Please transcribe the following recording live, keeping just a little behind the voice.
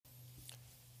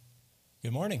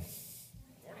Good morning.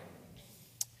 I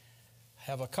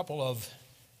have a couple of,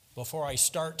 before I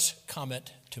start,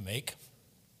 comment to make.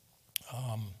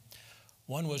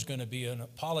 One was going to be an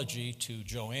apology to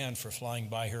Joanne for flying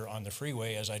by her on the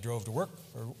freeway as I drove to work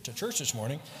or to church this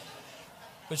morning.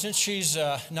 But since she's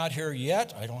not here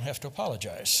yet, I don't have to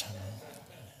apologize.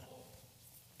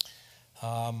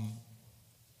 One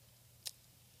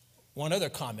other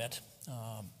comment,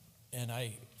 and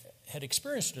I had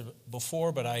experienced it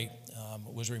before, but I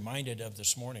was reminded of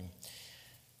this morning.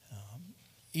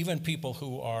 Even people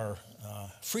who are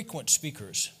frequent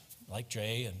speakers, like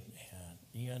Jay and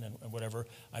Ian and whatever,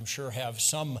 I'm sure have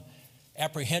some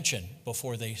apprehension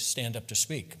before they stand up to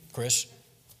speak. Chris?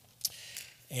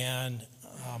 And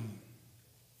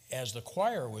as the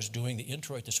choir was doing the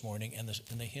introit this morning and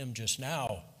the hymn just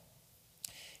now,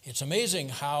 it's amazing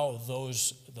how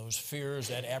those fears,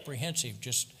 that apprehensive,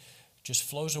 just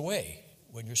flows away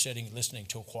when you're sitting listening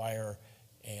to a choir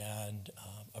and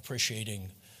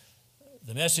appreciating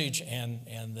the message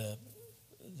and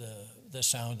the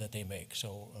sound that they make.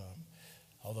 So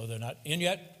although they're not in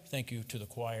yet, thank you to the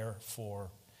choir for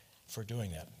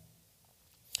doing that.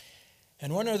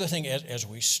 And one other thing as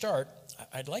we start,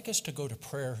 I'd like us to go to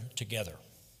prayer together.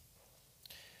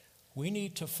 We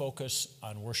need to focus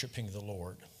on worshiping the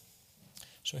Lord.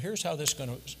 So here's how this is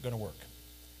going to work.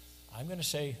 I'm going to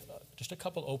say just a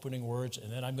couple opening words,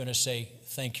 and then I'm going to say,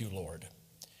 thank you, Lord.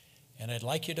 And I'd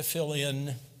like you to fill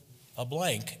in a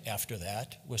blank after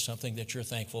that with something that you're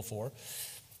thankful for.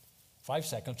 5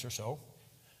 seconds or so.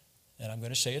 And I'm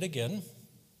going to say it again.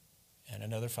 And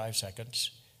another 5 seconds.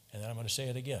 And then I'm going to say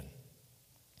it again.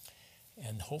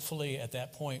 And hopefully at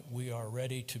that point we are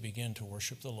ready to begin to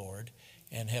worship the Lord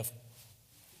and have... Do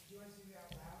you want to do it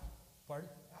out loud? Pardon?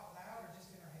 Out loud or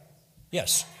just in our heads?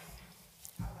 Yes.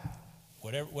 Out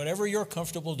loud. Whatever you're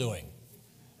comfortable doing.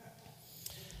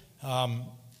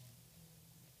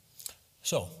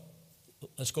 So,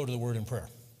 let's go to the word in prayer.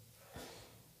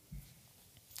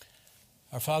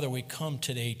 Our Father, we come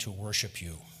today to worship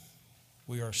you.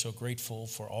 We are so grateful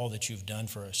for all that you've done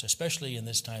for us, especially in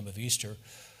this time of Easter,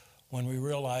 when we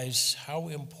realize how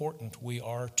important we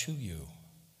are to you,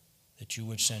 that you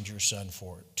would send your Son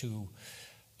to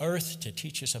earth to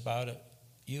teach us about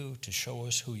you, to show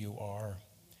us who you are,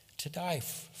 to die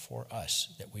for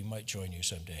us, that we might join you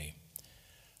someday.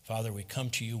 Father, we come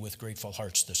to you with grateful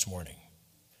hearts this morning.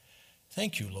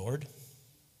 Thank you, Lord.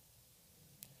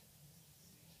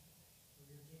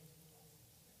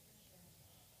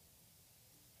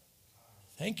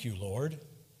 Thank you, Lord.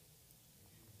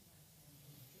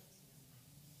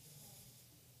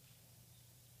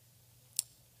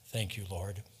 Thank you,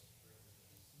 Lord.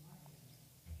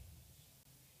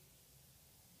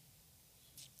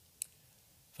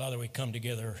 Father, we come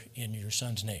together in your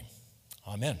Son's name.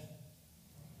 Amen.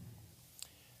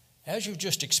 As you've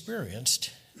just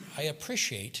experienced, I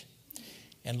appreciate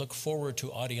and look forward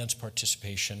to audience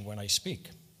participation when I speak.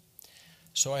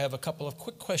 So I have a couple of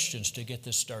quick questions to get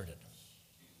this started.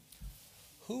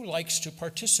 Who likes to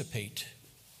participate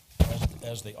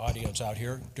as the audience out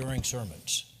here during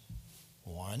sermons?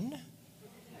 1,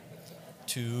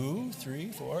 2,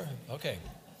 3, 4. Okay.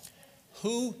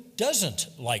 Who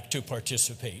doesn't like to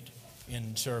participate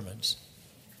in sermons?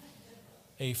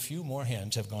 A few more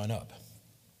hands have gone up.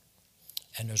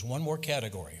 And there's one more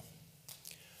category.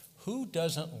 Who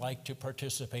doesn't like to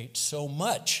participate so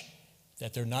much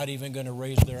that they're not even going to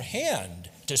raise their hand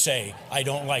to say, I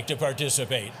don't like to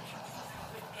participate?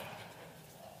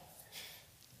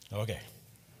 Okay.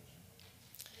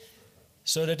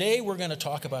 So today we're going to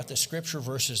talk about the scripture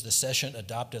verses the session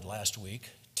adopted last week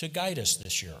to guide us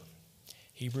this year.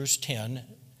 Hebrews 10,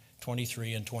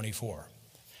 23 and 24.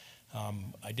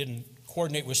 I didn't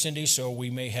coordinate with Cindy, so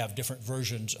we may have different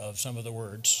versions of some of the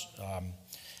words.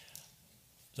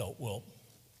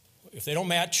 If they don't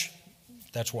match,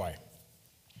 that's why.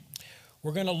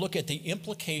 We're going to look at the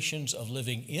implications of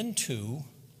living into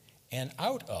and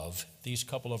out of these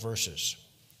couple of verses.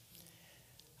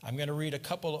 I'm going to read a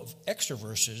couple of extra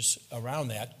verses around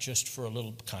that just for a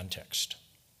little context.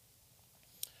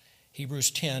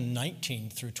 Hebrews 10, 19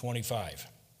 through 25.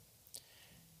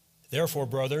 Therefore,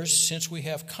 brothers, since we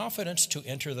have confidence to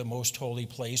enter the most holy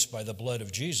place by the blood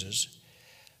of Jesus,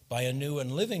 by a new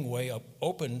and living way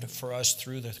opened for us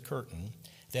through the curtain,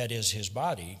 that is his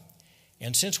body,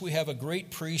 and since we have a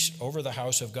great priest over the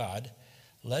house of God,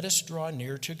 let us draw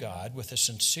near to God with a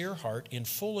sincere heart in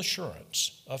full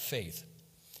assurance of faith,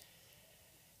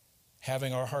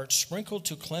 having our hearts sprinkled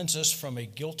to cleanse us from a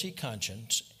guilty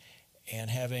conscience,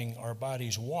 and having our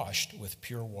bodies washed with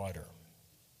pure water.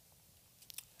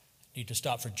 Need to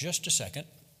stop for just a second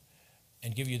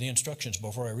and give you the instructions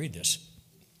before I read this.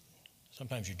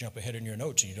 Sometimes you jump ahead in your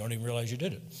notes and you don't even realize you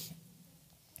did it.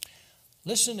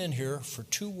 Listen in here for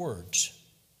two words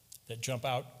that jump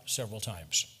out several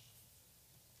times.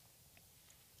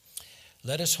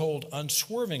 Let us hold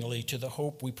unswervingly to the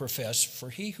hope we profess, for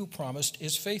he who promised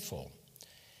is faithful.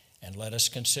 And let us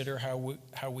consider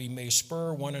how we may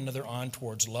spur one another on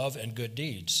towards love and good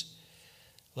deeds.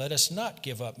 Let us not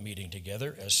give up meeting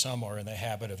together, as some are in the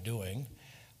habit of doing,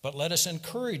 but let us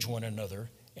encourage one another,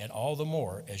 and all the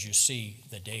more as you see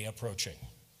the day approaching.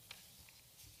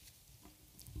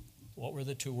 What were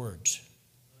the two words?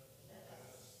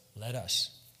 Let us.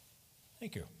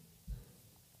 Thank you.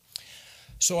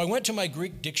 So I went to my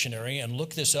Greek dictionary and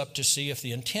looked this up to see if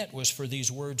the intent was for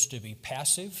these words to be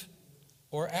passive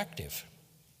or active.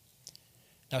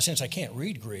 Now, since I can't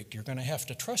read Greek, you're going to have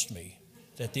to trust me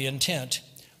that the intent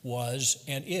was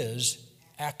and is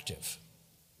active.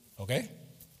 Okay?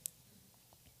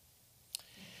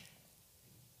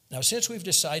 Now, since we've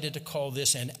decided to call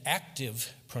this an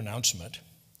active pronouncement,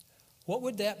 what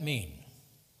would that mean?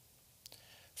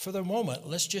 For the moment,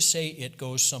 let's just say it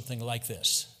goes something like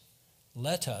this.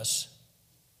 Let us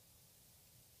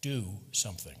do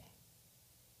something.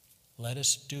 Let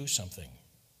us do something.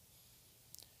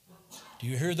 Do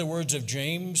you hear the words of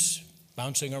James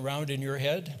bouncing around in your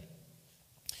head?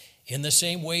 In the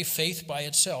same way, faith by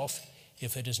itself,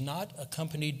 if it is not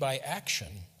accompanied by action,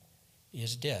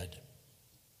 is dead.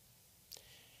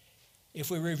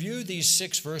 If we review these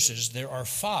 6 verses, there are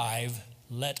 5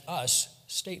 let us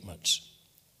statements.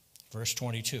 Verse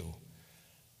 22,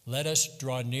 let us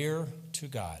draw near to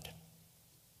God.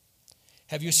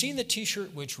 Have you seen the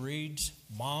t-shirt which reads,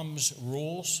 Mom's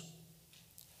Rules?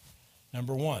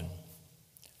 Number 1,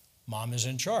 Mom is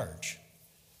in charge.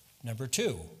 Number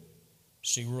 2,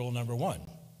 see rule number 1.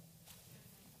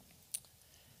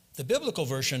 The biblical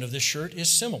version of this shirt is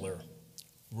similar.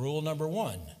 Rule number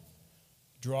 1,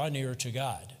 draw near to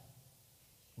God.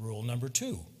 Rule number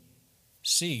 2,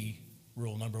 see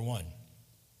rule number 1.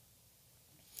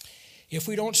 If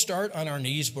we don't start on our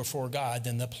knees before God,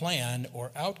 then the plan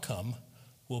or outcome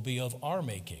will be of our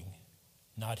making,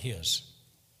 not his.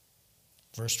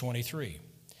 Verse 23,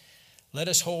 let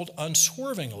us hold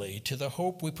unswervingly to the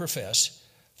hope we profess,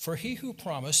 for he who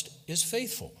promised is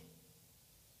faithful.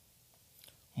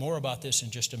 More about this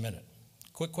in just a minute.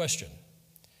 Quick question.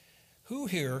 Who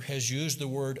here has used the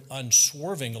word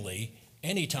unswervingly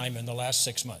any time in the last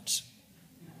 6 months?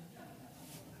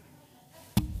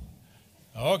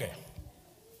 Okay.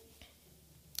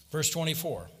 Verse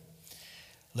 24,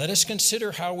 let us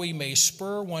consider how we may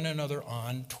spur one another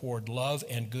on toward love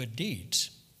and good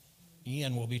deeds.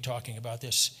 Ian will be talking about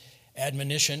this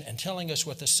admonition and telling us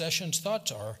what the session's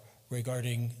thoughts are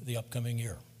regarding the upcoming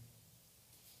year.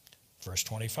 Verse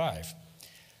 25,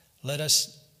 let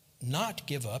us not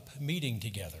give up meeting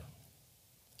together.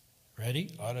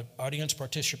 Ready? Audience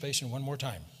participation one more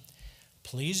time.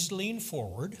 Please lean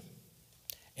forward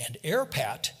and air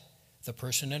pat the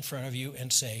person in front of you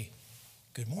and say,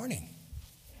 good morning.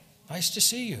 Nice to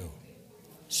see you.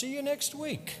 See you next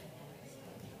week.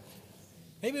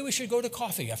 Maybe we should go to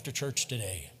coffee after church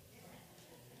today.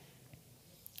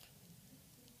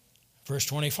 Verse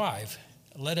 25,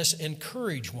 let us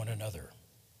encourage one another.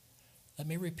 Let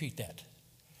me repeat that.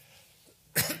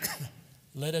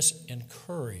 Let us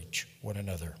encourage one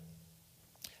another.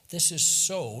 This is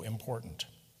so important.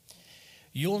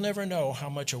 You'll never know how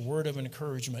much a word of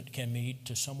encouragement can mean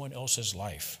to someone else's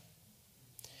life.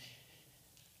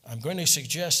 I'm going to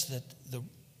suggest that the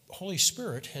Holy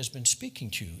Spirit has been speaking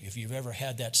to you if you've ever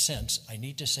had that sense, I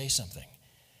need to say something,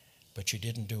 but you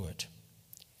didn't do it.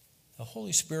 The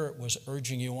Holy Spirit was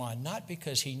urging you on, not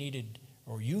because he needed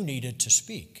or you needed to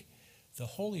speak. The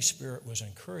Holy Spirit was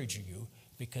encouraging you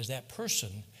because that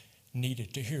person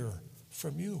needed to hear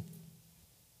from you.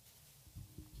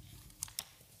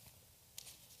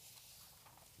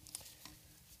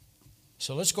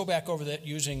 So let's go back over that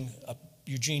using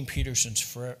Eugene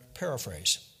Peterson's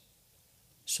paraphrase.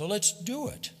 So let's do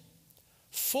it.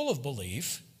 Full of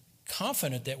belief,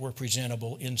 confident that we're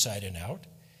presentable inside and out.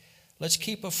 Let's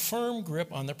keep a firm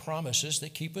grip on the promises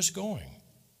that keep us going.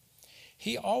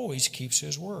 He always keeps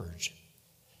his words.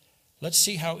 Let's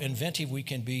see how inventive we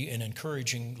can be in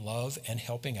encouraging love and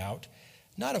helping out,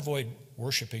 not avoid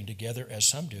worshiping together as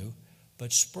some do,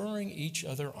 but spurring each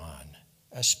other on,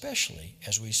 especially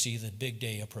as we see the big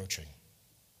day approaching.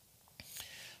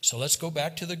 So let's go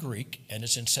back to the Greek and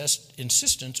its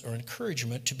insistence or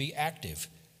encouragement to be active,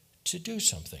 to do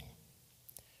something.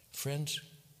 Friends,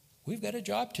 we've got a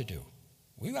job to do.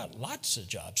 We've got lots of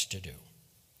jobs to do.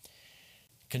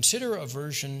 Consider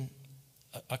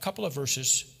a couple of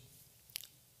verses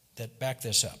that back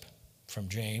this up from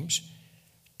James.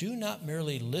 Do not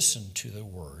merely listen to the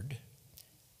word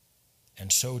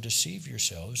and so deceive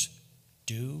yourselves.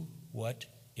 Do what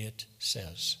it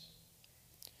says.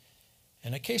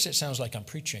 In a case it sounds like I'm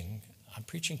preaching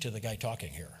to the guy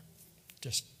talking here,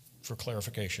 just for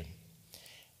clarification.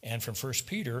 And from 1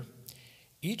 Peter,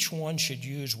 each one should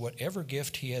use whatever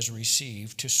gift he has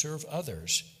received to serve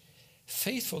others,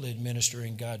 faithfully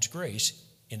administering God's grace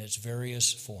in its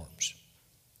various forms.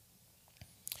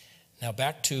 Now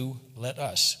back to let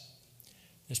us.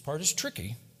 This part is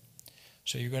tricky,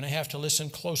 so you're going to have to listen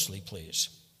closely, please.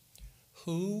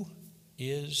 Who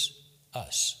is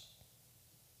us?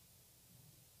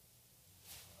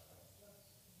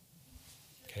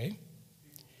 Okay?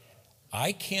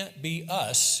 I can't be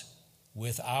us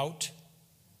without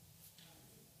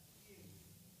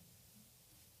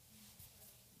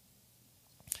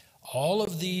all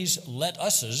of these let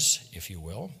us's, if you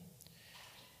will,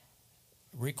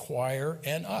 require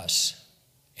an us.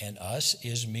 And us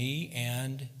is me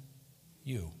and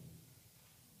you.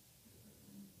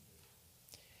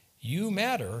 You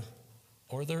matter,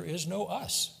 or there is no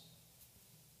us.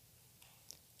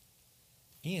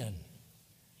 Ian,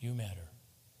 you matter.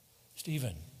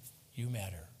 Stephen, you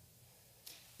matter.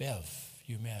 Bev,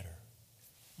 you matter.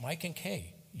 Mike and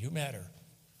Kay, you matter.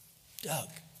 Doug,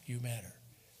 you matter.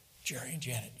 Jerry and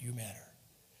Janet, you matter.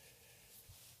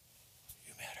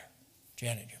 You matter.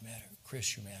 Janet, you matter.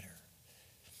 Chris, you matter.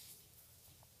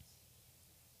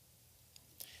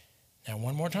 Now,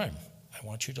 one more time. I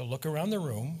want you to look around the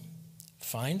room,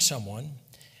 find someone,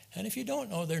 and if you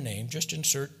don't know their name, just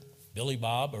insert Billy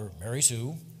Bob or Mary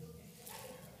Sue.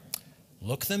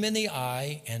 Look them in the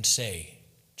eye and say,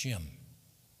 Jim,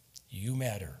 you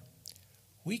matter.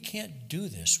 We can't do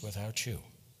this without you.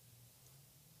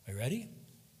 Are you ready?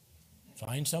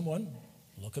 Find someone,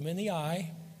 look them in the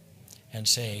eye, and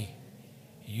say,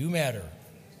 you matter.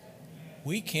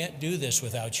 We can't do this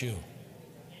without you.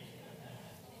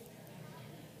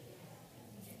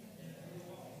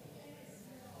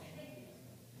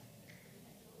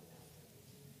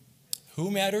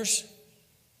 Who matters?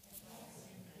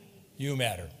 You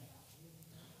matter.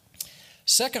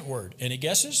 Second word, any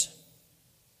guesses?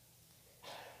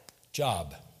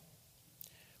 Job.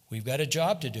 We've got a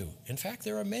job to do. In fact,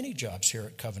 there are many jobs here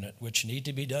at Covenant which need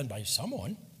to be done by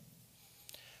someone.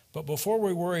 But before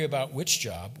we worry about which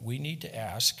job, we need to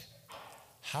ask,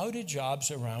 how do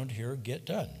jobs around here get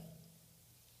done?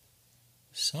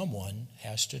 Someone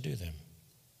has to do them.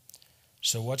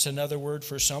 So what's another word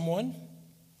for someone?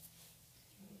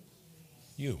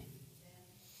 You.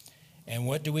 And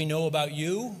what do we know about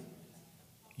you?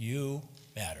 You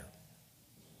matter.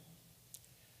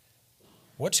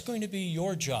 What's going to be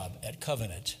your job at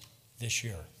Covenant this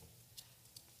year?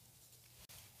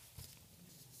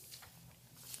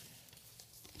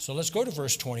 So let's go to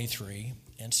verse 23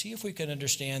 and see if we can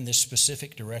understand this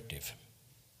specific directive.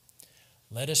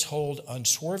 Let us hold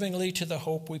unswervingly to the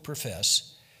hope we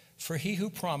profess, for he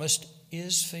who promised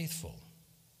is faithful.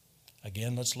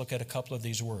 Again, let's look at a couple of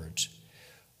these words.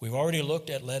 We've already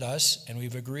looked at let us, and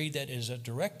we've agreed that it is a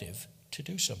directive to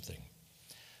do something.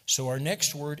 So our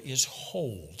next word is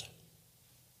hold.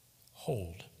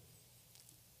 Hold.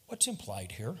 What's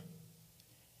implied here?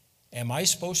 Am I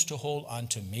supposed to hold on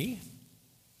to me,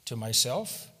 to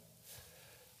myself?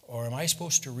 Or am I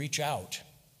supposed to reach out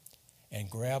and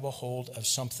grab a hold of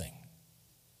something?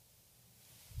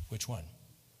 Which one?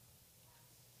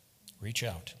 Reach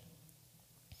out.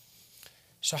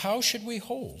 So how should we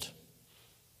hold?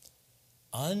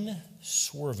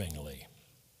 Unswervingly.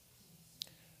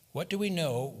 What do we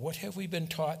know? What have we been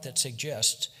taught that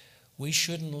suggests we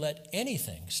shouldn't let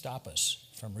anything stop us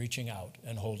from reaching out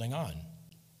and holding on?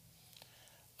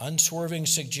 Unswerving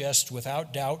suggests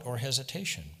without doubt or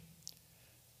hesitation.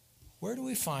 Where do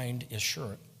we find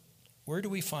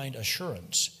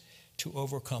assurance to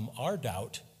overcome our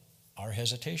doubt, our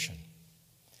hesitation?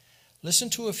 Listen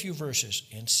to a few verses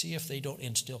and see if they don't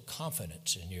instill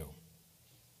confidence in you.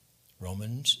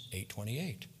 Romans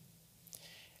 8:28.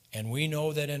 And we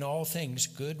know that in all things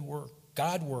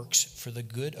God works for the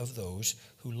good of those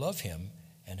who love him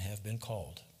and have been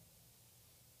called.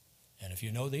 And if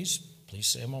you know these, please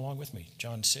say them along with me.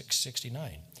 John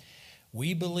 6:69.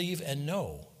 We believe and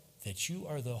know that you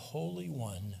are the Holy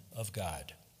One of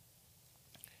God.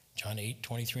 John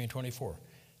 8:23 and 24.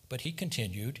 But he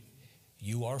continued,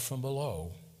 you are from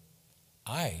below,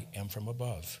 I am from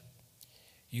above.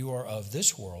 You are of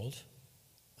this world,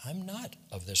 I'm not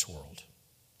of this world.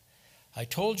 I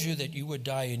told you that you would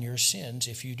die in your sins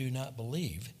if you do not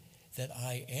believe that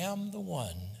I am the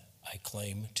one I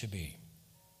claim to be.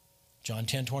 John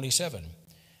 10:27.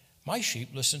 My sheep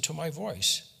listen to my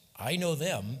voice. I know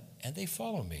them, and they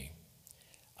follow me.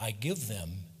 I give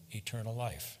them eternal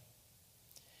life.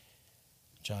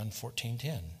 John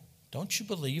 14:10. Don't you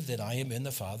believe that I am in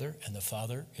the Father, and the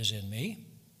Father is in me?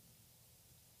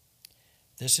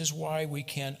 This is why we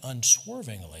can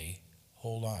unswervingly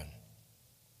hold on.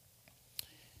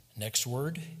 Next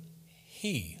word,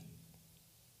 he.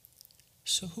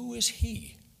 So who is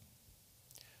he?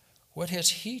 What has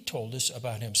he told us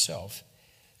about himself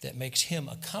that makes him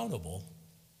accountable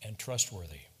and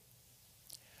trustworthy?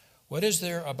 What is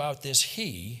there about this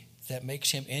he that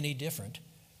makes him any different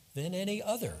than any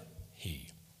other he?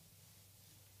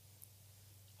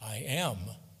 I am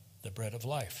the bread of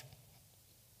life.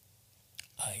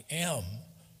 I am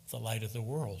the light of the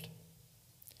world.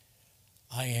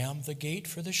 I am the gate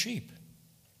for the sheep.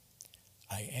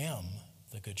 I am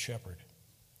the good shepherd.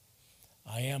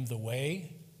 I am the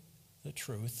way, the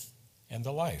truth, and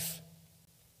the life.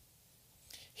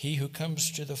 He who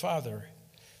comes to the Father,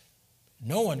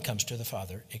 no one comes to the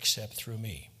Father except through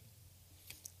me.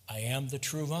 I am the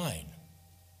true vine.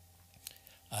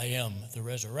 I am the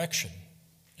resurrection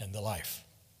and the life.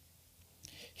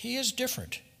 He is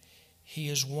different. He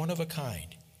is one of a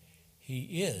kind.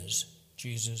 He is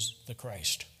Jesus the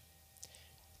Christ.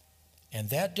 And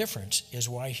that difference is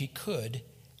why he could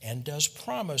and does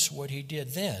promise what he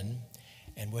did then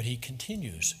and what he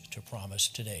continues to promise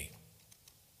today.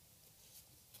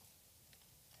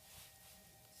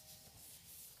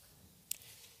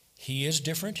 He is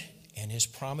different, and his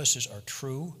promises are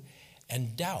true,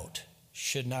 and doubt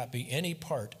should not be any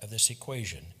part of this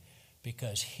equation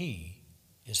because he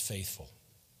is faithful.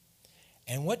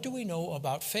 And what do we know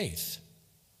about faith?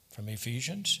 From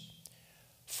Ephesians,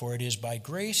 for it is by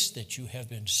grace that you have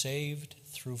been saved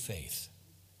through faith.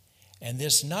 And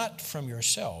this not from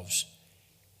yourselves,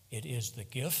 it is the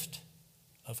gift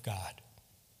of God.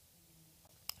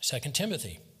 2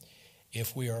 Timothy,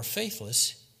 if we are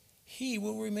faithless, he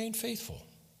will remain faithful.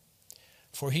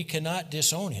 For he cannot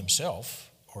disown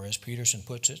himself, or as Peterson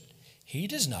puts it, he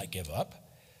does not give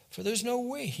up, for there's no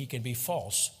way he can be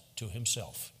false to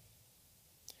himself.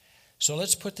 So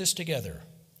let's put this together.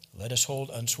 Let us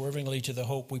hold unswervingly to the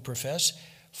hope we profess,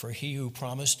 for he who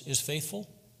promised is faithful.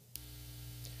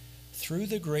 Through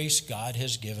the grace God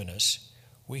has given us,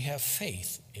 we have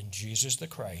faith in Jesus the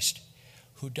Christ,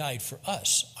 who died for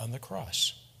us on the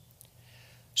cross.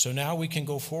 So now we can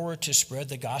go forward to spread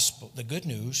the gospel, the good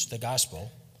news, the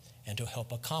gospel, and to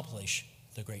help accomplish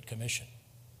the Great Commission.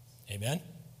 Amen?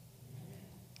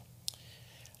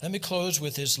 Let me close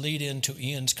with this lead-in to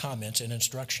Ian's comments and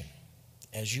instruction.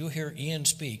 As you hear Ian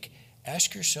speak,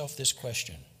 ask yourself this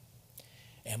question.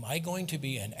 Am I going to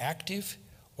be an active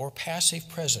or passive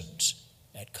presence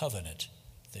at Covenant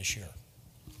this year?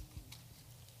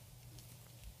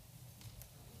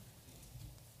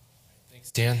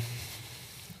 Thanks, Dan.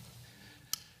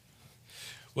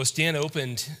 Well, Stan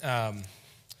opened, no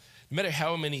matter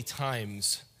how many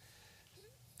times,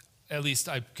 at least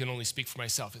I can only speak for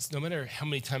myself, it's no matter how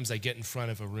many times I get in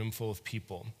front of a room full of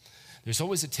people, there's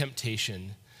always a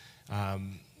temptation,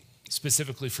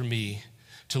 specifically for me,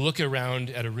 to look around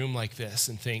at a room like this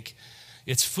and think,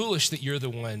 it's foolish that you're the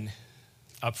one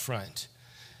up front.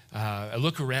 I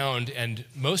look around, and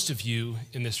most of you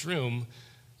in this room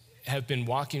have been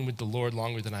walking with the Lord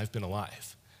longer than I've been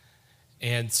alive.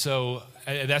 And so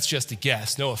that's just a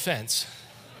guess, no offense.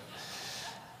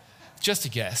 Just a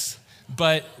guess.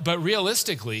 But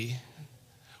realistically,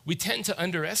 we tend to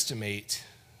underestimate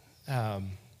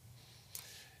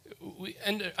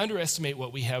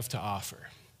what we have to offer.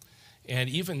 And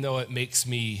even though it makes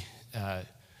me,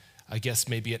 I guess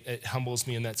maybe it humbles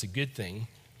me, and that's a good thing,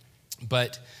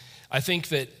 but I think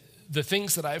that the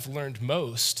things that I've learned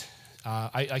most,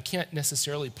 I can't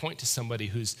necessarily point to somebody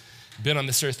who's been on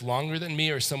this earth longer than me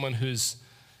or someone who's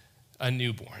a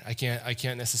newborn. I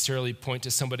can't necessarily point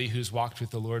to somebody who's walked with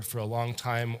the Lord for a long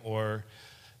time or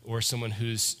someone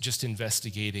who's just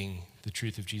investigating the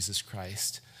truth of Jesus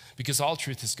Christ, because all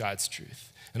truth is God's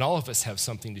truth, and all of us have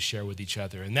something to share with each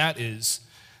other, and that is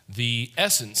the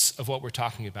essence of what we're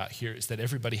talking about here, is that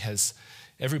everybody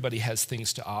has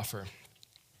things to offer.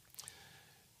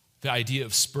 The idea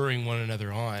of spurring one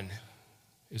another on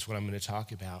is what I'm going to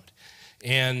talk about.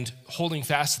 And holding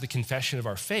fast to the confession of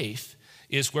our faith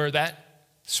is where that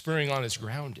spurring on is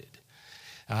grounded.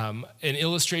 An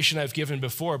illustration I've given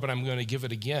before, but I'm going to give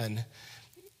it again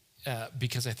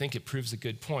because I think it proves a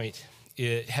good point.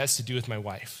 It has to do with my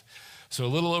wife. So a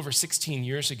little over 16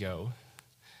 years ago,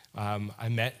 I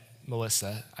met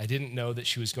Melissa. I didn't know that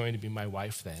she was going to be my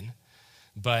wife then,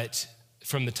 but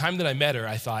from the time that I met her,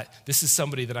 I thought, this is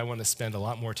somebody that I want to spend a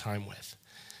lot more time with.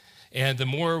 And the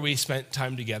more we spent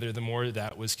time together, the more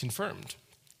that was confirmed.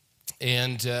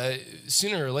 And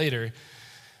sooner or later,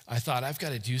 I thought, I've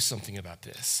got to do something about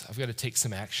this. I've got to take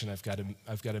some action. I've got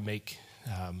to make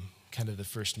kind of the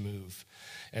first move.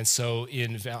 And so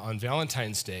on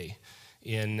Valentine's Day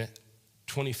in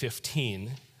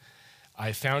 2015,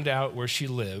 I found out where she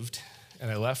lived, and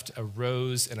I left a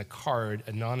rose and a card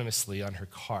anonymously on her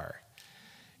car.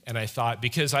 And I thought,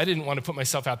 because I didn't want to put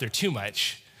myself out there too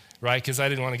much, right? Because I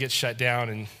didn't want to get shut down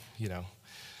and,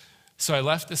 So I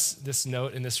left this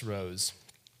note and this rose.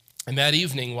 And that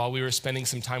evening, while we were spending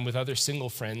some time with other single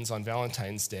friends on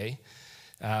Valentine's Day,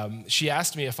 she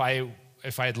asked me if I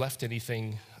had left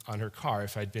anything on her car,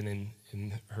 if I'd been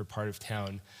in her part of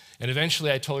town. And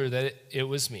eventually I told her that it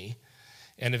was me.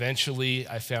 And eventually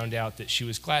I found out that she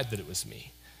was glad that it was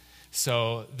me.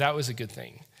 So that was a good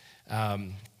thing.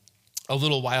 A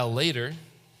little while later,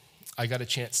 I got a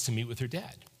chance to meet with her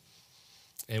dad.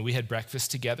 And we had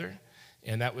breakfast together.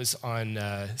 And that was on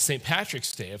St.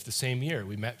 Patrick's Day of the same year.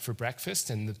 We met for breakfast,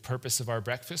 and the purpose of our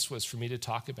breakfast was for me to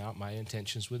talk about my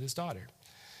intentions with his daughter.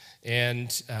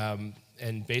 And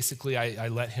basically, I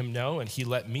let him know, and he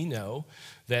let me know,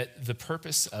 that the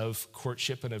purpose of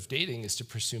courtship and of dating is to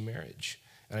pursue marriage.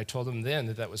 And I told him then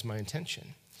that that was my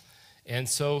intention. And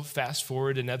so fast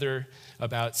forward another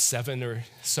about 7 or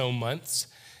so months,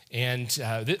 and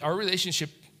our relationship,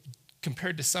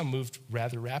 compared to some, moved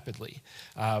rather rapidly.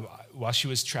 While she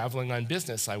was traveling on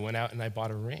business, I went out and I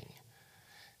bought a ring.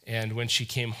 And when she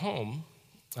came home,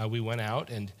 we went out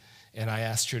and I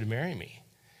asked her to marry me.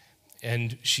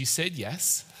 And she said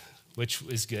yes, which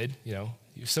was good.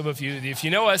 Some of you, if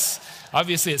you know us,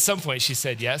 obviously at some point she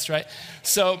said yes, right?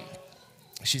 So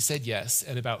she said yes,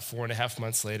 and about 4.5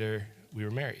 months later, we were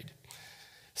married.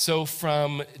 So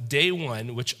from day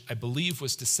one, which I believe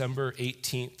was December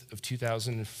 18th of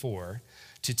 2004,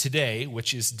 to today,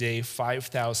 which is day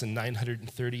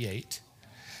 5,938,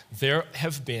 there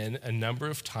have been a number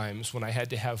of times when I had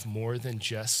to have more than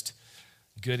just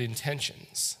good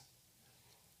intentions.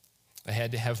 I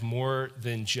had to have more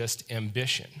than just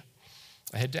ambition.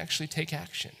 I had to actually take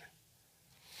action.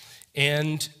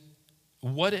 And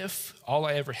what if all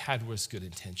I ever had was good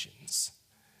intentions?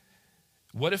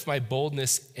 What if my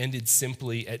boldness ended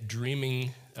simply at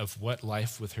dreaming of what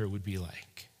life with her would be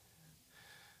like?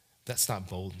 That's not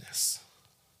boldness.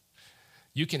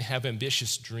 You can have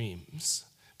ambitious dreams,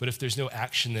 but if there's no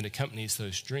action that accompanies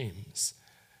those dreams,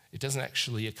 it doesn't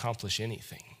actually accomplish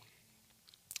anything.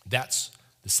 That's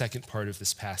the second part of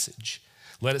this passage.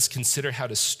 Let us consider how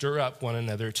to stir up one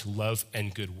another to love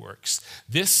and good works.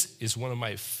 This is one of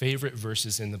my favorite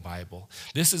verses in the Bible.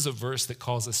 This is a verse that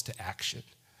calls us to action.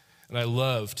 And I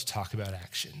love to talk about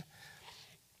action.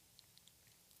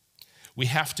 We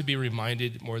have to be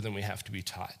reminded more than we have to be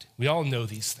taught. We all know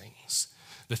these things.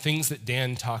 The things that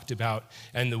Dan talked about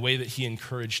and the way that he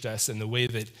encouraged us and the way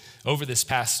that over this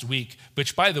past week,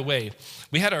 which by the way,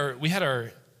 we had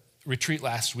our retreat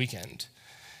last weekend.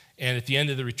 And at the end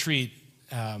of the retreat,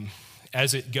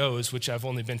 as it goes, which I've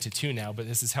only been to 2 now, but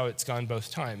this is how it's gone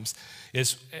both times,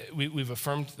 is we've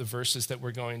affirmed the verses that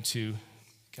we're going to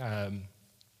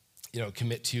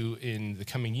commit to in the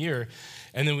coming year.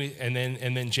 And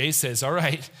then Jay says, all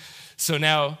right, so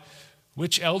now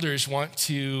which elders want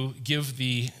to give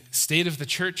the State of the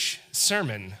Church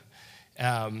sermon?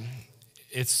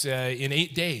 It's in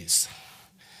 8 days.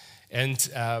 And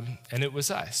it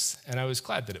was us, and I was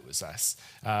glad that it was us.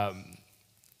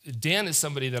 Dan is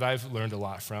somebody that I've learned a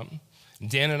lot from.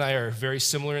 Dan and I are very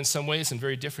similar in some ways and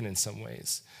very different in some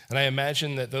ways. And I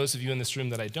imagine that those of you in this room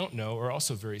that I don't know are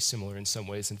also very similar in some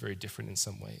ways and very different in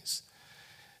some ways.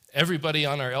 Everybody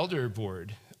on our elder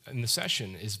board in the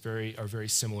session are very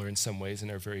similar in some ways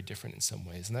and are very different in some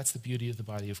ways. And that's the beauty of the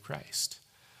body of Christ.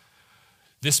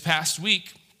 This past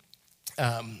week,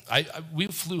 we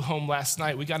flew home last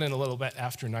night. We got in a little bit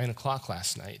after 9 o'clock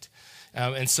last night.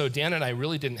 And so Dan and I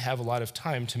really didn't have a lot of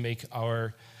time to make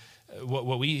our,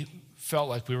 what we felt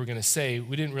like we were going to say,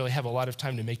 we didn't really have a lot of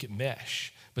time to make it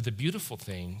mesh. But the beautiful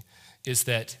thing is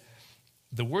that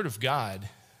the Word of God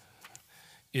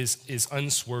is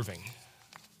unswerving.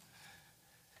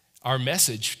 Our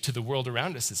message to the world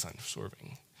around us is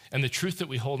unswerving. And the truth that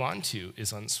we hold on to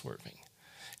is unswerving.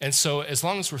 And so as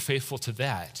long as we're faithful to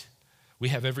that, we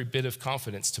have every bit of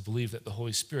confidence to believe that the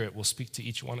Holy Spirit will speak to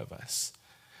each one of us,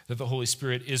 that the Holy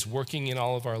Spirit is working in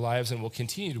all of our lives and will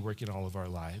continue to work in all of our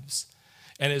lives.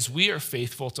 And as we are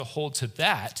faithful to hold to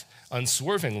that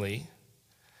unswervingly,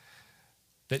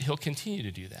 that he'll continue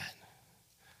to do that.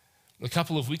 A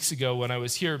couple of weeks ago when I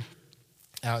was here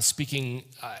speaking,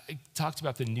 I talked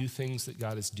about the new things that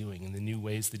God is doing and the new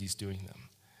ways that he's doing them.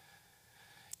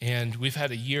 And we've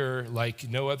had a year like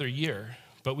no other year,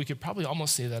 but we could probably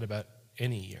almost say that about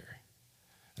any year.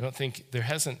 I don't think there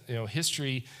hasn't,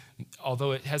 history,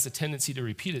 although it has a tendency to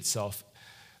repeat itself,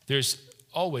 there's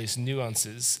always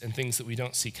nuances and things that we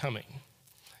don't see coming.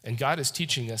 And God is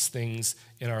teaching us things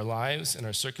in our lives, in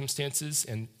our circumstances,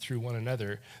 and through one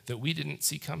another that we didn't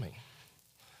see coming.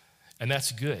 And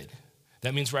that's good.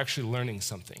 That means we're actually learning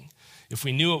something. If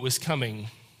we knew it was coming,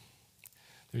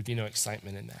 there would be no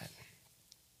excitement in that.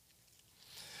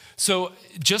 So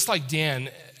just like Dan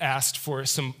asked for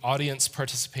some audience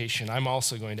participation, I'm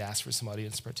also going to ask for some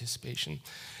audience participation.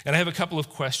 And I have a couple of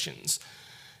questions.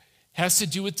 It has to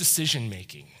do with decision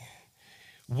making.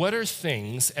 What are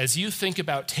things, as you think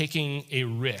about taking a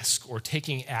risk or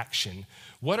taking action,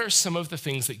 what are some of the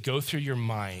things that go through your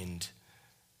mind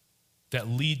that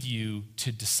lead you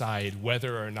to decide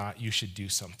whether or not you should do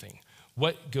something?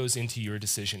 What goes into your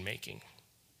decision making?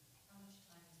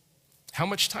 How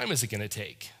much time is it going to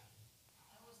take?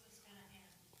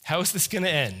 How is this going to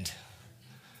end?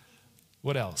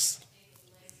 What else?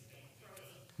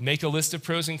 Make a list of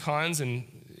pros and cons, and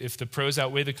if the pros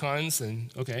outweigh the cons,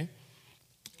 then okay.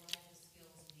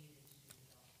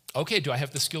 Okay, do I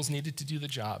have the skills needed to do the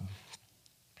job?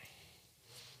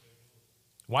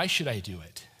 Why should I do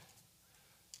it?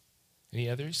 Any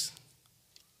others?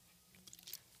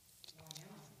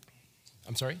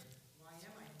 I'm sorry?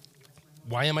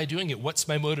 Why am I doing it? What's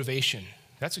my motivation?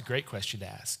 That's a great question to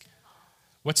ask.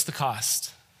 What's the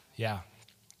cost? Yeah.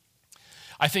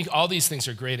 I think all these things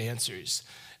are great answers.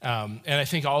 And I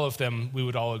think all of them, we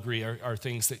would all agree, are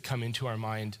things that come into our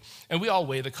mind. And we all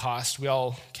weigh the cost. We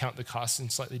all count the cost in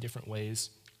slightly different ways.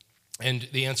 And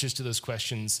the answers to those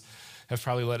questions have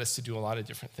probably led us to do a lot of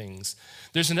different things.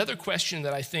 There's another question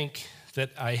that I think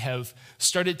that I have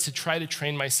started to try to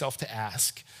train myself to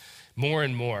ask more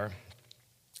and more.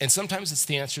 And sometimes it's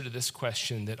the answer to this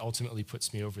question that ultimately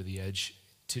puts me over the edge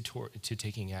to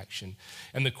taking action.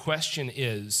 And the question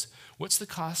is, what's the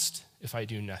cost if I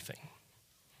do nothing?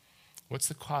 What's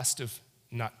the cost of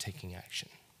not taking action?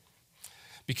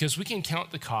 Because we can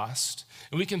count the cost,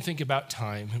 and we can think about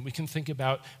time, and we can think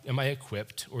about, am I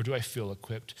equipped, or do I feel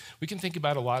equipped? We can think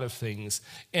about a lot of things.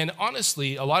 And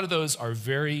honestly, a lot of those are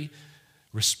very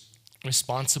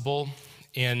responsible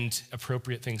and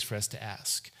appropriate things for us to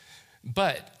ask.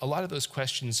 But a lot of those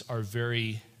questions are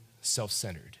very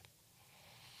self-centered.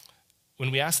 When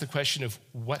we ask the question of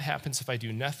what happens if I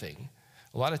do nothing,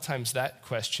 a lot of times that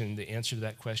question, the answer to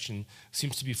that question,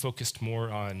 seems to be focused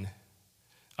more on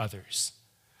others.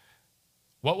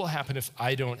 What will happen if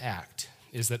I don't act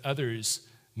is that others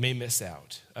may miss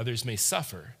out, others may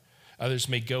suffer, others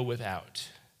may go without.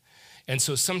 And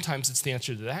so sometimes it's the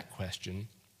answer to that question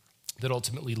that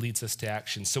ultimately leads us to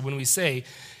action. So when we say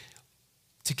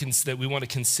that we want to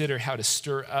consider how to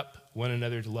stir up one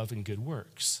another to love and good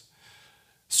works,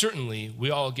 certainly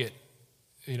we all get,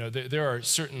 there are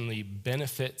certainly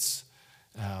benefits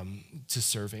to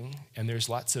serving, and there's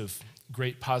lots of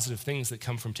great positive things that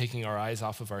come from taking our eyes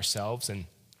off of ourselves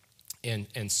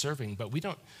and serving, but we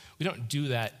don't do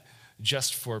that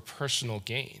just for personal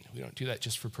gain. We don't do that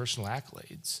just for personal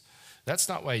accolades. That's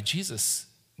not why Jesus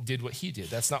did what he did.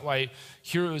 That's not why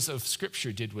heroes of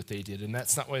Scripture did what they did, and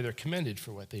that's not why they're commended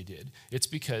for what they did. It's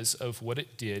because of what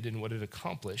it did and what it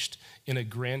accomplished in a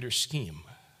grander scheme.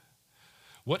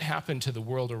 What happened to the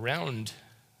world around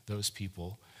those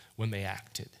people when they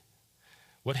acted?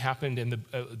 What happened in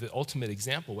the ultimate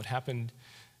example? What happened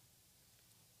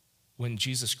when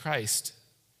Jesus Christ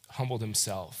humbled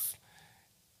himself,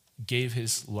 gave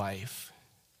his life?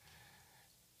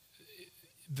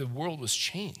 The world was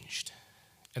changed,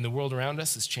 and the world around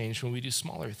us is changed when we do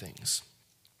smaller things.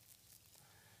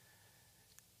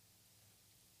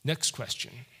 Next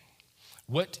question.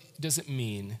 What does it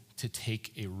mean to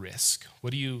take a risk?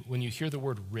 When you hear the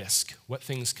word risk, what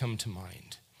things come to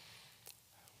mind?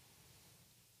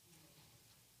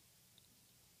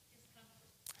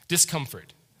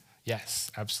 Discomfort.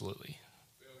 Yes, absolutely.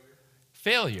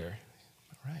 Failure.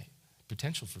 All right.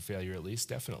 Potential for failure, at least,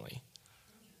 definitely.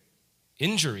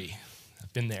 Injury.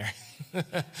 I've been there.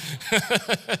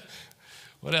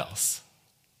 What else?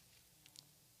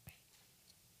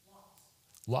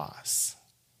 Loss.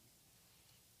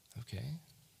 Okay.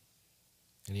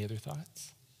 Any other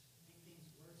thoughts?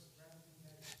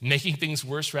 Making things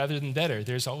worse rather than better.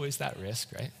 There's always that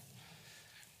risk, right?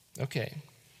 Okay.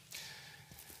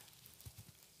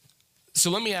 So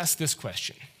let me ask this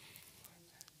question.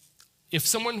 If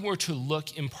someone were to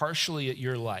look impartially at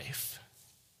your life,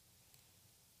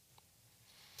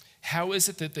 how is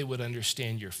it that they would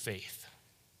understand your faith?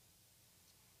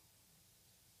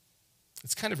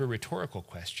 It's kind of a rhetorical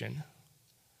question,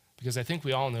 because I think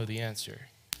we all know the answer.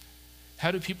 How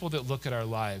do people that look at our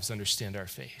lives understand our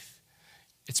faith?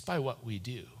 It's by what we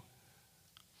do.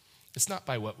 It's not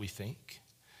by what we think.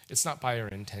 It's not by our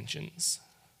intentions.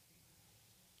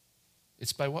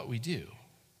 It's by what we do.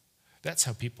 That's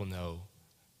how people know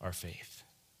our faith.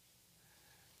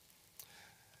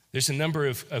 There's a number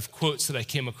of quotes that I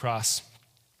came across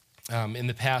in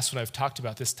the past when I've talked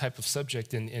about this type of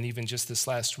subject and even just this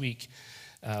last week.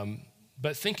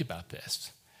 But think about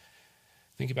this.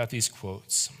 Think about these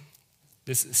quotes.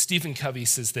 Stephen Covey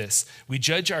says this: "We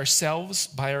judge ourselves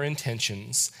by our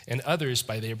intentions and others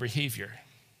by their behavior."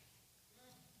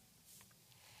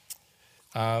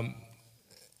 In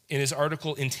his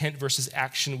article, Intent versus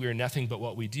Action, We Are Nothing But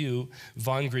What We Do,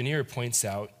 Von Grenier points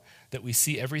out that we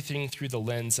see everything through the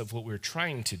lens of what we're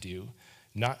trying to do,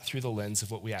 not through the lens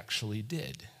of what we actually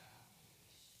did.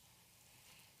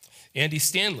 Andy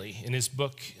Stanley, in his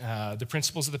book, The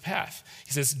Principles of the Path,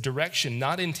 he says, "Direction,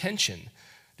 not intention,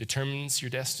 determines your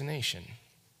destination."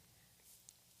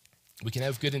 We can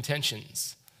have good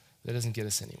intentions. That doesn't get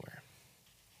us anywhere.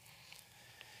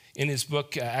 In his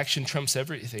book, Action Trumps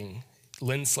Everything,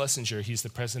 Len Schlesinger, he's the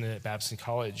president at Babson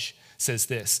College, says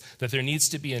this, that there needs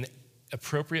to be an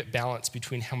appropriate balance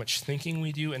between how much thinking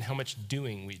we do and how much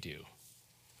doing we do.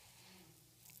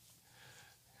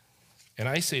 And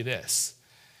I say this: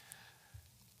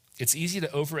 it's easy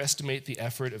to overestimate the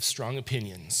effort of strong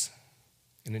opinions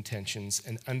and intentions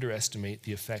and underestimate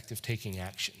the effect of taking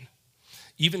action.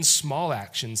 Even small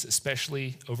actions,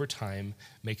 especially over time,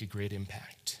 make a great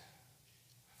impact.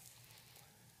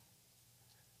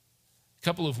 A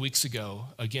couple of weeks ago,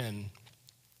 again,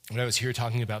 when I was here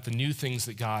talking about the new things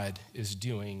that God is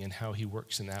doing and how he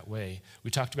works in that way,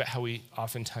 we talked about how we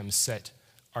oftentimes set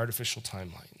artificial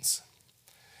timelines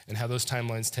and how those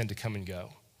timelines tend to come and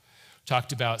go.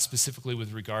 Talked about specifically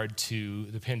with regard to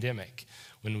the pandemic,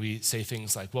 when we say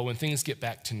things like, well, when things get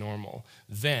back to normal,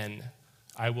 then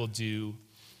I will do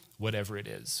whatever it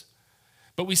is.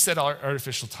 But we set our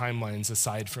artificial timelines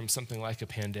aside from something like a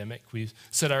pandemic. We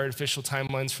set our artificial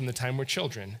timelines from the time we're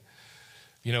children.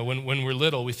 You know, when we're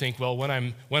little, we think, well, when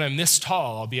I'm this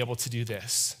tall, I'll be able to do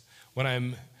this. When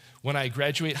I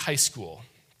graduate high school,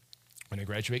 when I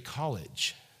graduate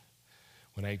college,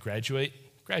 when I graduate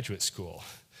graduate school,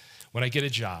 when I get a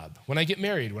job, when I get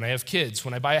married, when I have kids,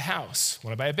 when I buy a house,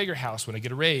 when I buy a bigger house, when I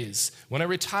get a raise, when I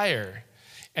retire.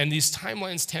 And these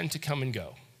timelines tend to come and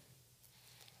go.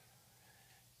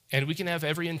 And we can have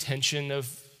every intention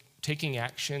of taking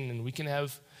action, and we can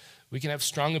have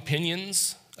strong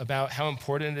opinions about how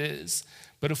important it is,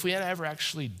 but if we never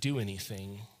actually do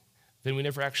anything, then we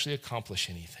never actually accomplish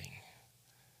anything.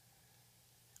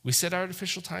 We set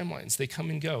artificial timelines, they come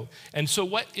and go. And so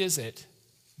what is it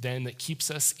then that keeps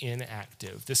us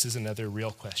inactive? This is another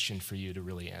real question for you to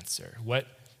really answer. What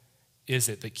is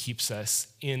it that keeps us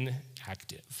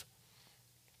inactive?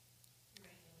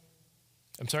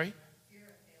 I'm sorry?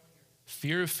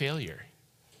 Fear of failure.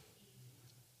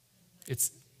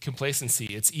 It's complacency.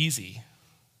 It's easy.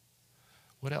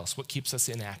 What else? What keeps us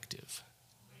inactive?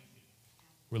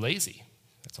 We're lazy.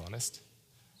 That's honest.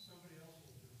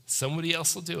 Somebody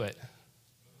else will do it.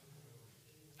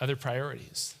 Other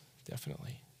priorities,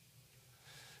 definitely.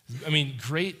 I mean,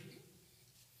 great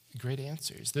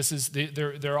answers.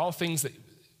 They're all things that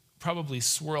probably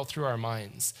swirl through our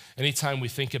minds anytime we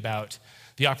think about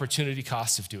the opportunity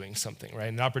cost of doing something, right?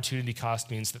 An opportunity cost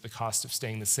means that the cost of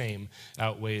staying the same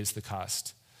outweighs the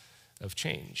cost of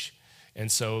change.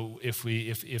 And so if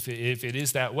it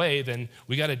is that way, then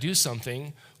we got to do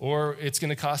something or it's going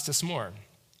to cost us more.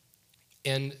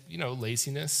 And,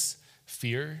 laziness,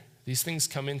 fear, these things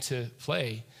come into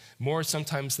play more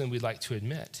sometimes than we'd like to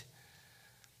admit.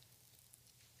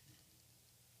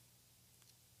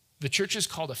 The church is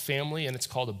called a family and it's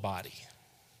called a body.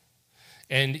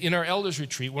 And in our elders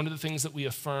retreat, one of the things that we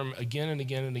affirm again and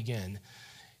again and again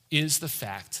is the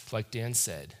fact, like Dan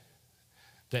said,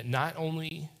 that not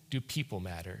only do people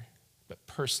matter, but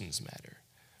persons matter,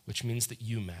 which means that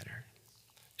you matter.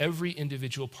 Every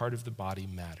individual part of the body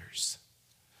matters.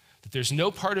 That there's no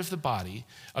part of the body,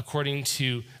 according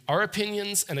to our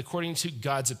opinions and according to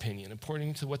God's opinion,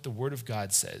 according to what the Word of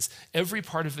God says. Every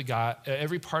part of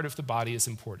the body is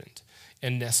important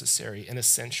and necessary and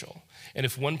essential. And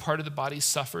if one part of the body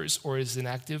suffers or is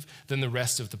inactive, then the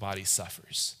rest of the body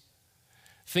suffers.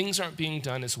 Things aren't being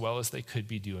done as well as they could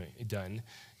be done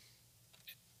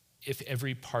if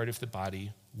every part of the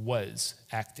body was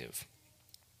active.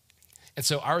 And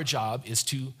so our job is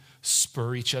to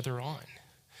spur each other on.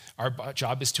 Our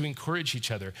job is to encourage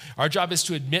each other. Our job is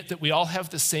to admit that we all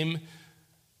have the same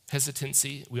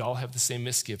hesitancy, we all have the same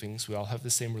misgivings, we all have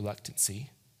the same reluctancy.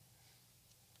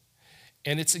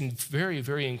 And it's a very,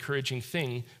 very encouraging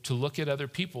thing to look at other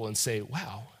people and say,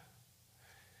 wow,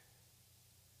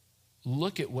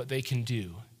 look at what they can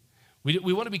do.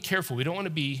 We want to be careful. We don't want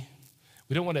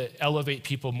to elevate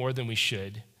people more than we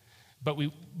should. But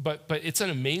it's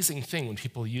an amazing thing when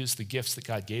people use the gifts that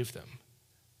God gave them.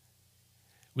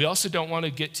 We also don't want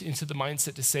to get into the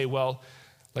mindset to say, well,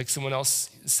 like someone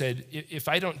else said, if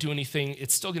I don't do anything,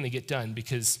 it's still going to get done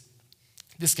because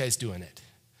this guy's doing it.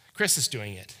 Chris is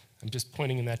doing it. I'm just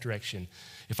pointing in that direction.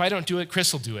 If I don't do it,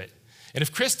 Chris will do it. And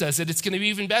if Chris does it, it's going to be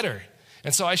even better.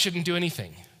 And so I shouldn't do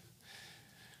anything.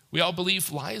 We all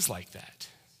believe lies like that.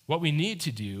 What we need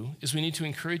to do is we need to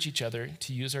encourage each other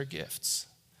to use our gifts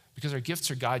because our gifts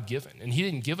are God-given. And he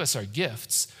didn't give us our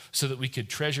gifts so that we could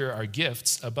treasure our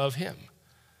gifts above him.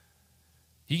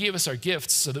 He gave us our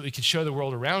gifts so that we could show the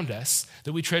world around us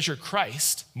that we treasure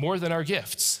Christ more than our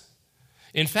gifts.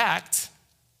 In fact,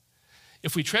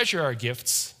 if we treasure our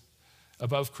gifts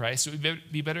above Christ, it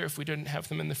would be better if we didn't have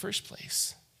them in the first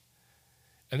place.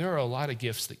 And there are a lot of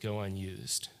gifts that go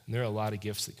unused. And there are a lot of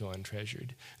gifts that go untreasured.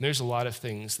 And there's a lot of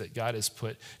things that God has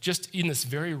put just in this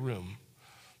very room.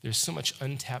 There's so much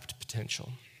untapped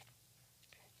potential.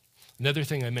 Another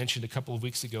thing I mentioned a couple of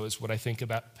weeks ago is what I think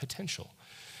about potential,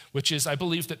 which is I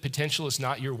believe that potential is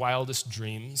not your wildest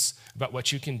dreams about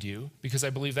what you can do, because I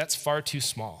believe that's far too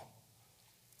small.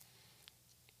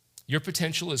 Your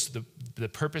potential is the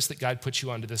purpose that God put you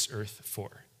onto this earth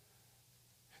for.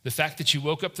 The fact that you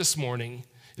woke up this morning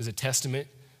is a testament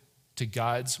to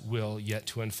God's will yet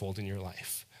to unfold in your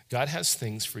life. God has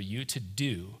things for you to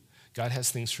do. God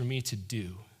has things for me to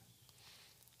do.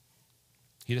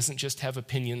 He doesn't just have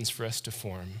opinions for us to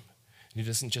form. He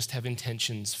doesn't just have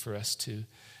intentions for us to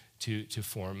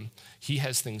form. He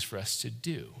has things for us to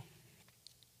do.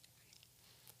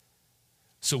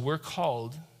 So we're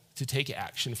called to take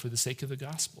action for the sake of the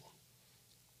gospel.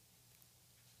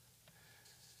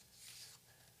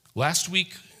 Last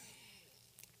week,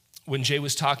 when Jay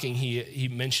was talking, he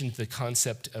mentioned the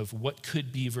concept of what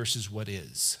could be versus what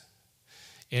is.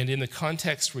 And in the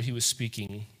context where he was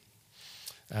speaking,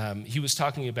 he was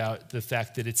talking about the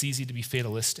fact that it's easy to be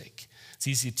fatalistic. It's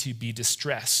easy to be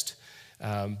distressed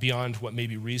beyond what may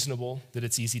be reasonable, that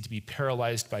it's easy to be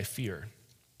paralyzed by fear.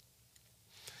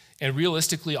 And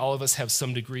realistically, all of us have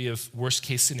some degree of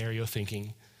worst-case scenario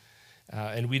thinking,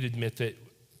 and we'd admit that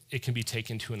it can be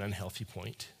taken to an unhealthy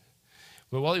point.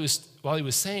 But while he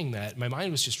was saying that, my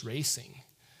mind was just racing,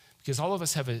 because all of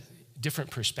us have a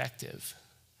different perspective.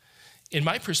 In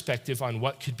my perspective on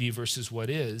what could be versus what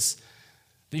is,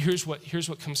 here's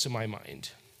what comes to my mind.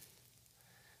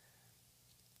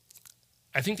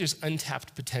 I think there's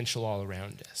untapped potential all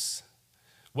around us.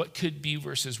 What could be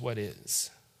versus what is.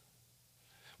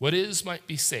 What is might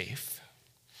be safe,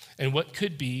 and what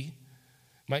could be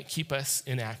might keep us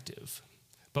inactive.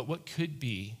 But what could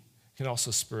be can also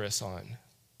spur us on.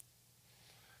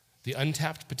 The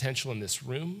untapped potential in this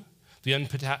room, the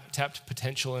untapped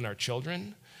potential in our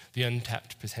children, the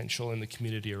untapped potential in the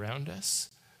community around us,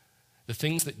 the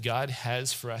things that God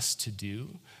has for us to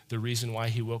do, the reason why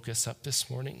he woke us up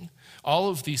this morning, all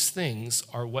of these things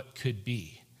are what could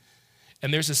be.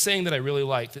 And there's a saying that I really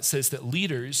like that says that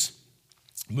leaders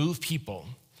move people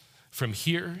from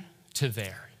here to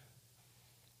there.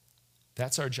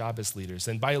 That's our job as leaders.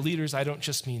 And by leaders, I don't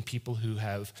just mean people who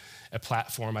have a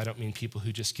platform. I don't mean people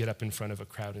who just get up in front of a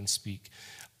crowd and speak.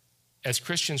 As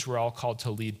Christians, we're all called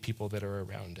to lead people that are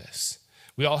around us.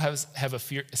 We all have a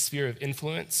sphere of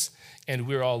influence, and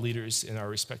we're all leaders in our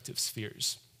respective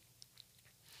spheres.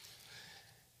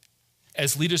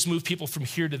 As leaders move people from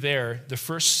here to there, the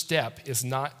first step is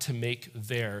not to make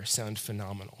there sound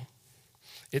phenomenal.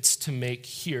 It's to make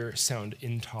here sound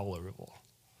intolerable.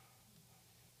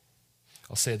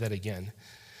 I'll say that again.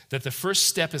 That the first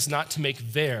step is not to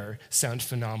make there sound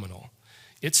phenomenal.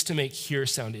 It's to make here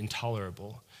sound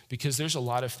intolerable, because there's a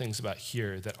lot of things about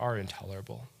here that are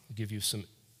intolerable. I'll give you some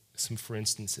for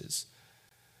instances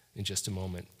in just a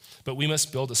moment. But we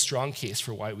must build a strong case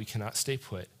for why we cannot stay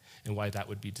put and why that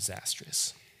would be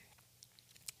disastrous.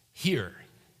 Here,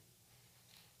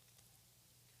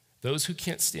 those who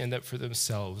can't stand up for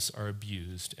themselves are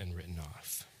abused and written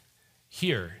off.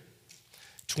 Here,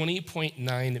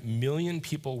 20.9 million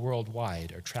people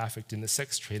worldwide are trafficked in the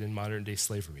sex trade in modern-day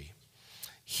slavery.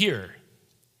 Here,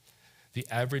 the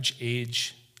average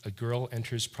age a girl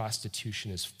enters prostitution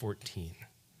is 14.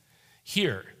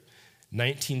 Here,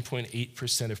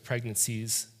 19.8% of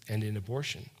pregnancies end in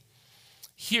abortion.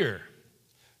 Here,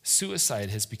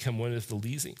 suicide has become one of the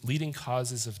leading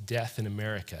causes of death in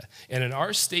America. And in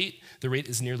our state, the rate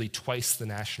is nearly twice the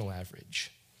national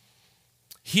average.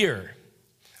 Here,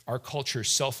 our culture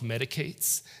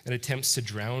self-medicates and attempts to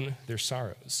drown their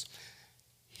sorrows.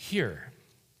 Here,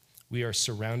 we are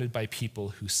surrounded by people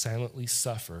who silently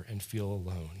suffer and feel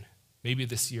alone, maybe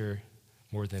this year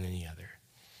more than any other.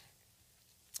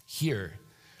 Here,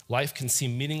 life can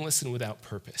seem meaningless and without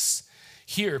purpose.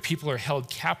 Here, people are held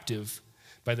captive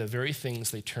by the very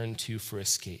things they turn to for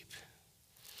escape.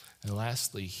 And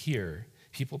lastly, here,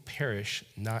 people perish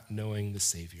not knowing the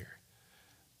Savior.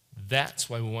 That's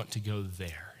why we want to go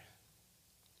there.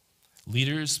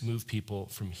 Leaders move people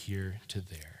from here to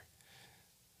there.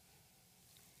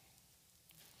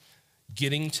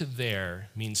 Getting to there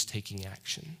means taking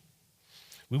action.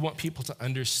 We want people to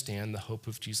understand the hope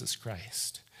of Jesus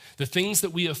Christ. The things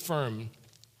that we affirm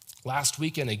last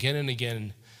weekend again and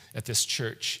again at this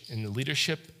church, in the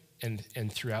leadership and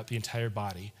throughout the entire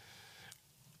body,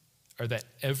 are that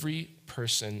every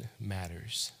person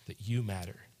matters, that you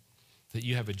matter, that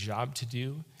you have a job to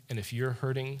do, and if you're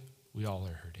hurting, we all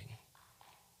are hurting.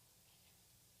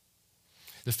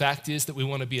 The fact is that we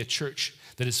want to be a church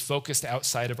that is focused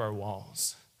outside of our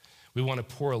walls. We want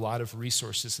to pour a lot of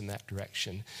resources in that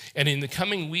direction. And in the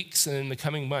coming weeks and in the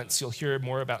coming months, you'll hear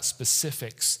more about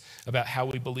specifics about how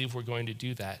we believe we're going to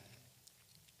do that.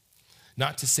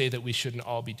 Not to say that we shouldn't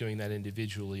all be doing that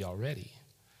individually already.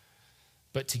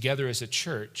 But together as a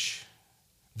church,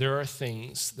 there are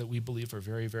things that we believe are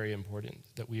very, very important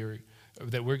that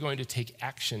we're going to take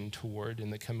action toward in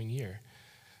the coming year.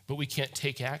 But we can't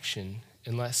take action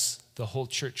unless the whole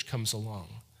church comes along.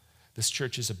 This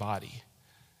church is a body,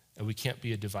 and we can't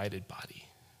be a divided body.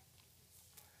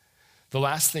 The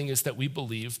last thing is that we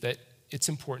believe that it's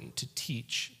important to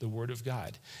teach the Word of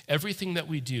God. Everything that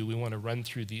we do, we want to run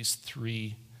through these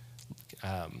three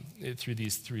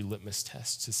litmus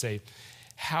tests to say,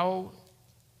 how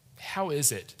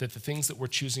is it that the things that we're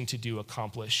choosing to do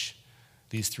accomplish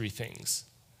these three things?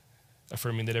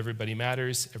 Affirming that everybody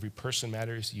matters, every person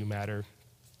matters, you matter,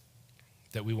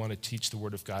 that we want to teach the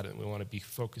Word of God and we want to be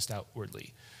focused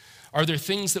outwardly. Are there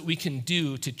things that we can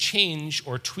do to change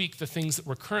or tweak the things that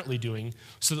we're currently doing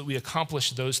so that we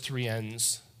accomplish those three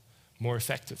ends more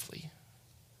effectively?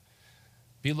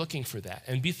 Be looking for that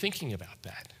and be thinking about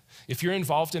that. If you're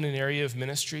involved in an area of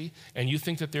ministry and you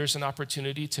think that there's an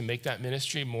opportunity to make that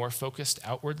ministry more focused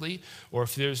outwardly, or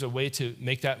if there's a way to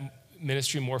make that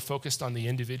ministry more focused on the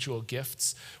individual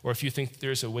gifts, or if you think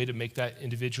there's a way to make that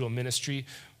individual ministry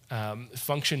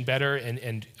function better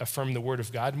and affirm the Word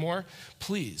of God more,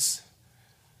 please.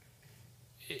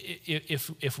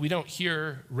 If we don't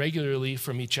hear regularly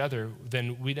from each other,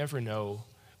 then we never know.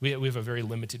 We have a very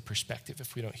limited perspective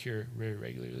if we don't hear very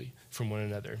regularly from one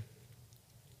another.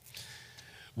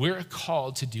 We're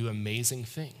called to do amazing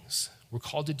things. We're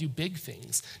called to do big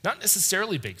things. Not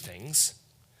necessarily big things,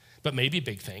 but maybe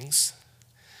big things.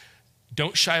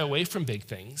 Don't shy away from big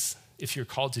things if you're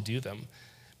called to do them,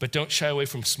 but don't shy away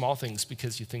from small things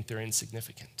because you think they're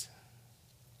insignificant.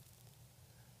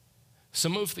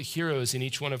 Some of the heroes in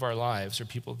each one of our lives are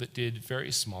people that did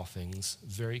very small things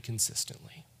very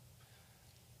consistently.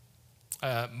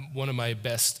 One of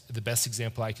the best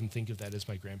example I can think of that is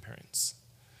my grandparents.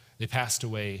 They passed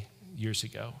away years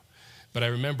ago, but I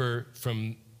remember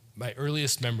from my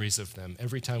earliest memories of them,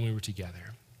 every time we were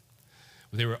together,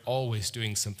 they were always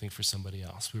doing something for somebody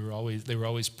else. They were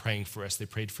always praying for us. They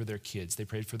prayed for their kids. They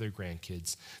prayed for their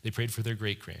grandkids. They prayed for their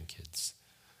great-grandkids.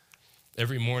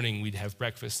 Every morning we'd have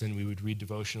breakfast and we would read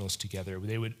devotionals together.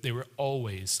 They were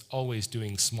always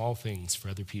doing small things for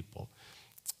other people.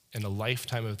 And a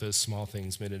lifetime of those small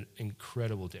things made an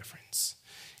incredible difference.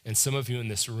 And some of you in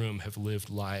this room have lived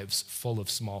lives full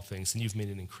of small things, and you've made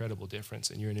an incredible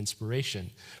difference, and you're an inspiration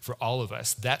for all of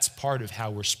us. That's part of how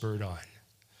we're spurred on,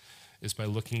 is by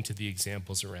looking to the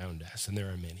examples around us, and there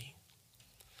are many.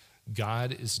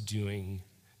 God is doing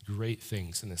great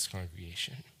things in this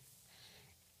congregation.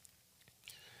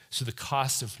 So the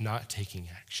cost of not taking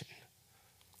action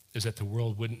is that the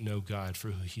world wouldn't know God for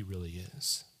who he really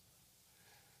is.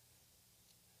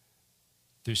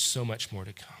 There's so much more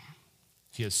to come.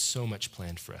 He has so much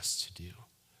planned for us to do.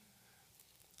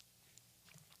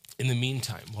 In the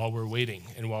meantime, while we're waiting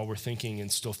and while we're thinking and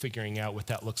still figuring out what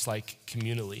that looks like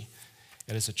communally,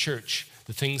 and as a church,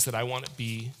 the things that I want to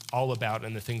be all about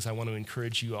and the things I want to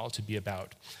encourage you all to be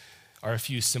about are a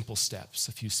few simple steps,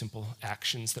 a few simple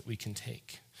actions that we can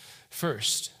take.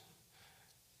 First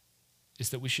is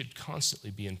that we should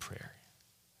constantly be in prayer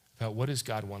about what does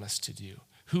God want us to do?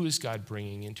 Who is God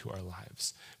bringing into our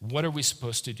lives? What are we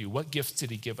supposed to do? What gifts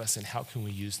did he give us, and how can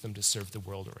we use them to serve the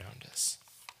world around us?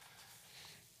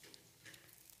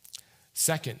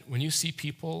 Second, when you see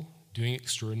people doing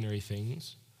extraordinary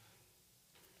things,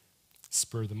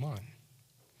 spur them on.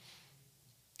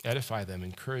 edify them,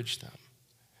 encourage them,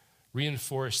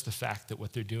 reinforce the fact that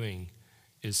what they're doing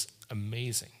is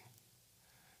amazing.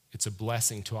 It's a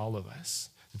blessing to all of us.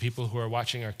 The people who are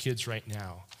watching our kids right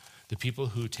now, the people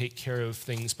who take care of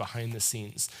things behind the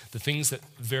scenes, the things that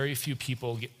very few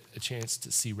people get a chance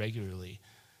to see regularly.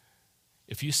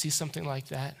 If you see something like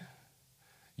that,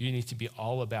 you need to be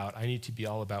all about, I need to be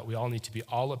all about, we all need to be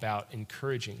all about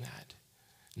encouraging that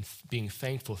and being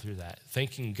thankful through that,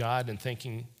 thanking God and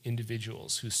thanking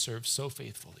individuals who serve so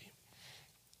faithfully.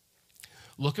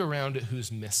 Look around at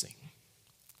who's missing.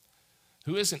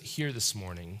 Who isn't here this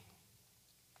morning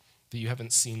that you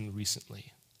haven't seen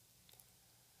recently?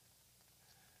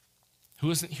 Who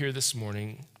isn't here this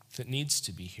morning that needs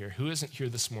to be here? Who isn't here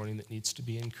this morning that needs to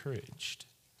be encouraged?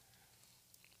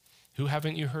 Who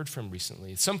haven't you heard from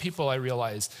recently? Some people, I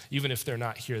realize, even if they're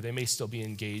not here, they may still be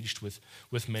engaged with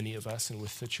many of us and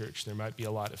with the church. There might be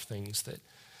a lot of things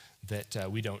that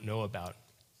we don't know about.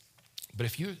 But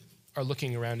if you are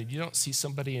looking around and you don't see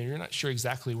somebody and you're not sure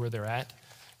exactly where they're at,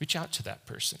 reach out to that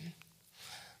person.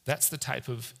 That's the type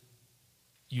of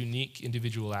unique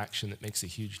individual action that makes a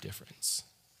huge difference.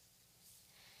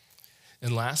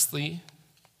 And lastly,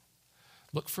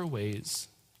 look for ways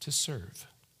to serve.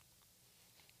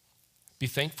 Be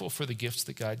thankful for the gifts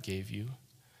that God gave you,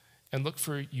 and look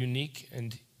for unique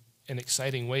and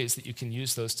exciting ways that you can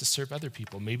use those to serve other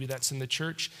people. Maybe that's in the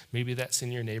church, maybe that's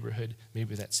in your neighborhood,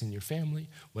 maybe that's in your family,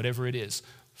 whatever it is.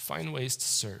 Find ways to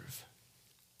serve.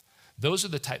 Those are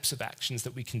the types of actions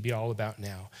that we can be all about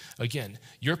now. Again,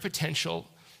 your potential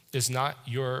is not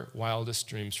your wildest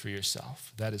dreams for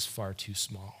yourself. That is far too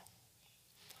small.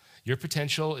 Your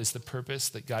potential is the purpose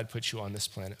that God put you on this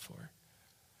planet for.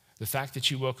 The fact that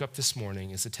you woke up this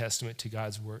morning is a testament to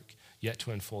God's work yet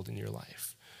to unfold in your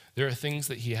life. There are things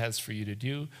that he has for you to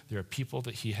do. There are people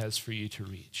that he has for you to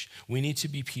reach. We need to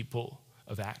be people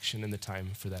of action, and the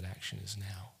time for that action is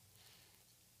now.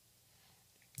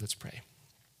 Let's pray.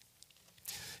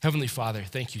 Heavenly Father,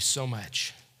 thank you so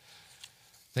much.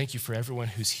 Thank you for everyone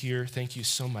who's here. Thank you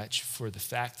so much for the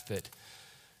fact that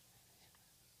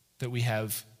we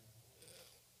have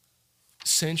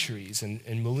centuries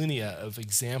and millennia of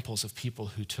examples of people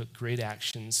who took great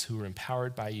actions, who were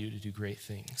empowered by you to do great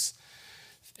things.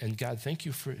 And God, thank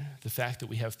you for the fact that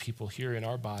we have people here in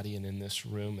our body and in this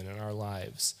room and in our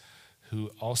lives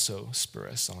who also spur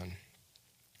us on.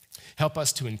 Help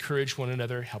us to encourage one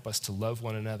another. Help us to love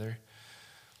one another.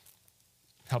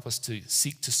 Help us to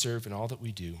seek to serve in all that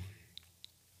we do.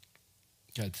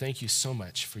 God, thank you so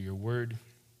much for your word.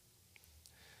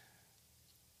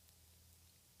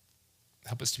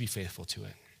 Help us to be faithful to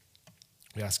it.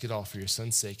 We ask it all for your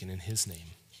son's sake and in his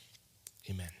name.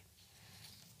 Amen.